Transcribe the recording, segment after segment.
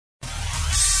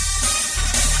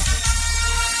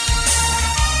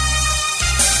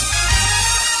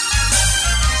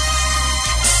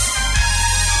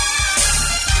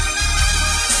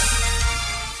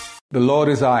The Lord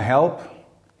is our help.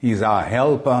 He is our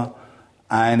helper,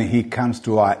 and He comes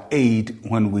to our aid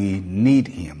when we need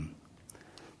Him.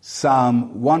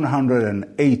 Psalm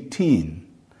 118,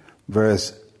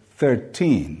 verse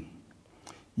 13.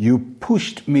 You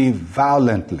pushed me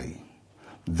violently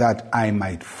that I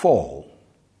might fall,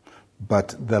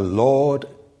 but the Lord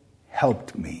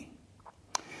helped me.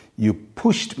 You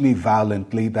pushed me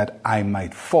violently that I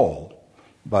might fall,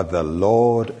 but the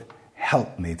Lord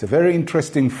helped me. It's a very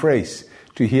interesting phrase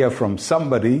to hear from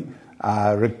somebody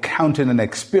recounting an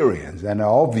experience. And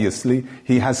obviously,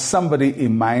 he has somebody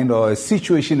in mind or a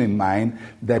situation in mind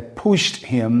that pushed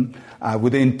him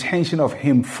with the intention of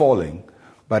him falling.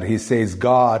 But he says,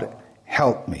 God,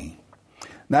 help me.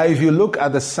 Now, if you look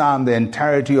at the psalm, the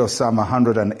entirety of Psalm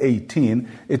 118,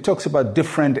 it talks about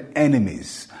different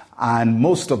enemies. And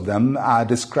most of them are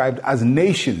described as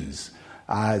nations.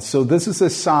 So this is a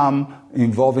psalm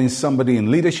involving somebody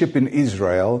in leadership in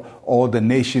Israel or the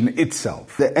nation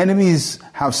itself. The enemies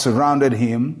have surrounded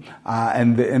him,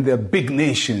 and they're big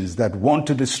nations that want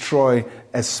to destroy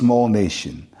a small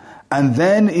nation. And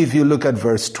then if you look at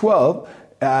verse 12,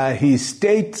 he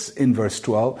states in verse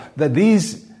 12 that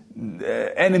these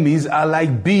enemies are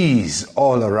like bees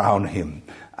all around him.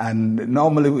 And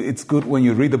normally it's good when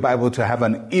you read the Bible to have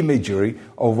an imagery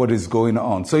of what is going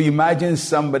on. So imagine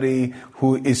somebody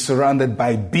who is surrounded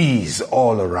by bees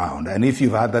all around. And if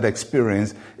you've had that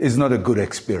experience, it's not a good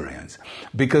experience.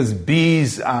 Because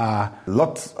bees are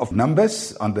lots of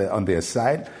numbers on their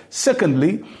side.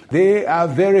 Secondly, they are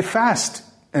very fast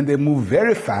and they move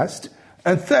very fast.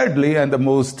 And thirdly, and the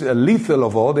most lethal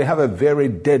of all, they have a very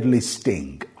deadly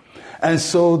sting. And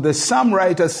so the psalm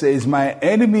writer says, my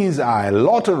enemies are a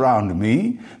lot around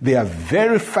me. They are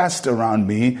very fast around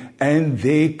me, and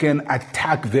they can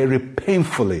attack very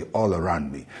painfully all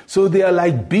around me. So they are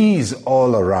like bees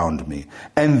all around me.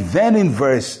 And then in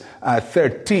verse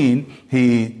 13,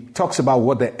 he talks about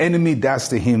what the enemy does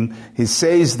to him. He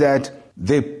says that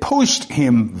they pushed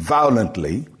him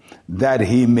violently that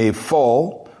he may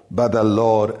fall, but the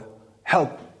Lord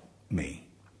helped me.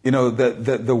 You know,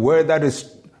 the word that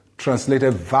is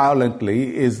translated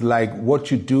violently is like what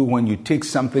you do when you take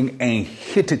something and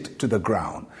hit it to the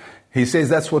ground. He says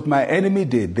that's what my enemy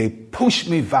did. They pushed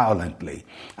me violently.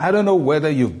 I don't know whether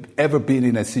you've ever been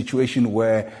in a situation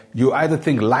where you either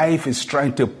think life is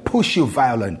trying to push you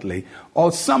violently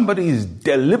or somebody is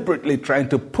deliberately trying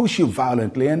to push you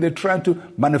violently, and they're trying to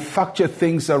manufacture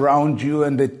things around you,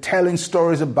 and they're telling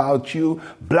stories about you,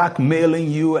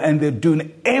 blackmailing you, and they're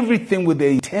doing everything with the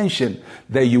intention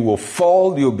that you will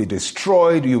fall, you'll be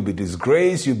destroyed, you'll be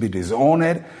disgraced, you'll be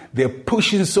dishonored. They're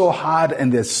pushing so hard,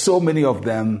 and there's so many of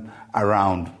them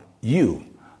around you.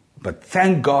 But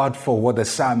thank God for what the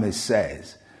psalmist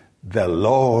says. The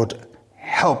Lord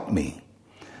help me.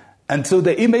 And so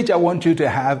the image I want you to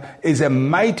have is a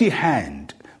mighty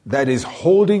hand that is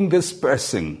holding this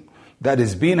person that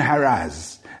is being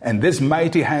harassed. And this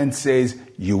mighty hand says,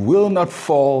 you will not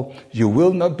fall, you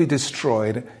will not be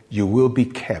destroyed, you will be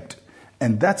kept.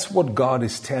 And that's what God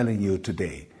is telling you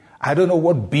today. I don't know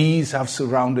what bees have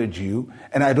surrounded you,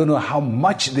 and I don't know how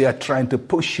much they are trying to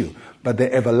push you, but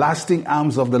the everlasting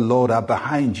arms of the Lord are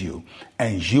behind you,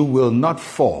 and you will not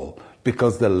fall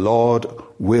because the Lord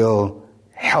will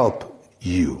help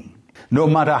you. No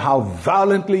matter how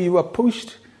violently you are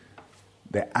pushed,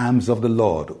 the arms of the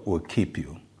Lord will keep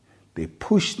you. They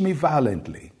pushed me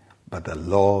violently, but the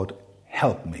Lord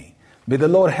helped me. May the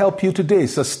Lord help you today,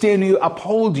 sustain you,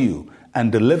 uphold you,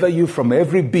 and deliver you from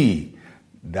every bee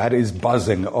that is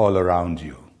buzzing all around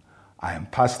you. I am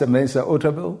Pastor Mensa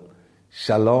Otabil.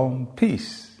 Shalom,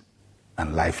 peace,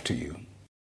 and life to you.